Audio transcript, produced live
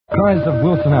Cries of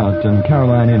Wilson Out and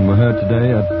Caroline Inn were heard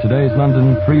today at today's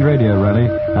London Free Radio Rally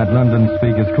at London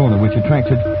Speakers Corner, which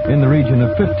attracted in the region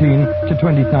of 15 to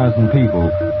 20,000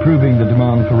 people, proving the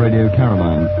demand for Radio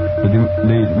Caroline.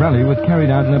 The rally was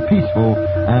carried out in a peaceful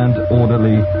and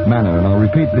orderly manner, and I'll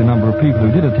repeat the number of people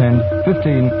who did attend,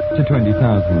 15 to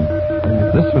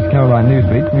 20,000. This was Caroline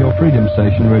Newsbeat from your Freedom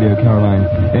Station, Radio Caroline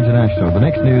International. The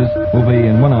next news will be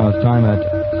in 1 hour's time at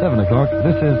 7 o'clock.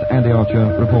 This is Andy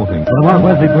Archer reporting. Well, the Mark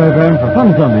Wesley programme for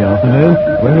fun Sunday afternoon,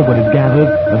 where everybody's gathered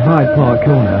at Hyde Park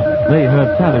Corner. There you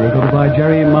heard Sally recorded by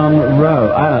Jerry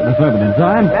Monroe. At this moment in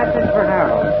time, that's it for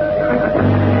Harold.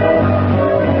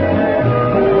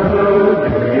 Who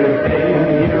do you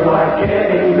think you are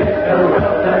kidding, Mr.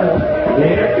 Wilson?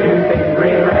 If you think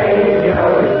free radio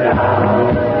is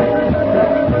down,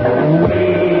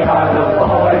 we are the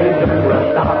boys who will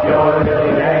stop your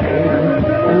little game.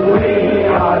 We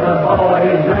are the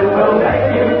boys who will make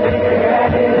you think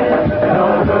again.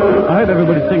 I hope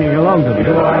everybody's singing along to this. I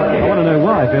want to know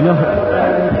why, if you're not.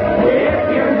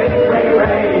 If you think free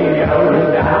radio is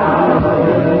down,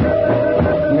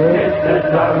 Mr.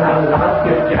 Stone has lost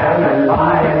his jam and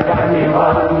Lion got me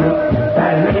one.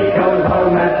 And he goes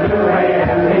home at 2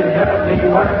 a.m. His dirty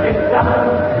work is done.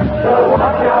 So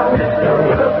watch out, Mr.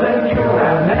 Wilson, you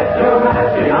have met your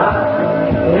match in us.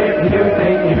 If you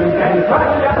think you can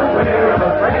crush us, we're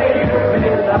afraid you've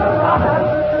missed a lot.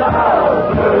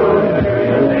 How blue do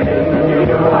you think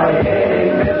you are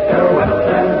hitting, Mr.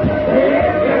 Wilson?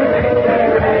 If you think they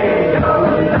radio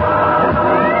is down.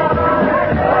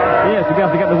 Yes, you'll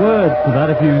have to get the words to that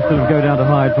if you sort of go down to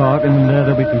Hyde Park, and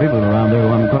there'll be some people around there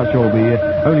who I'm quite sure will be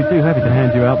only too happy to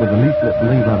hand you out with the leaflets and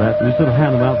things like that. So you sort of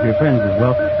hand them out for your friends as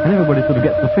well, and everybody sort of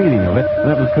gets the feeling of it. And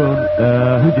that was called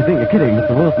Who Do You Think You're Kidding,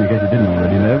 Mr. Wilson, in case you didn't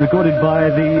already know, recorded by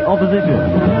the Opposition.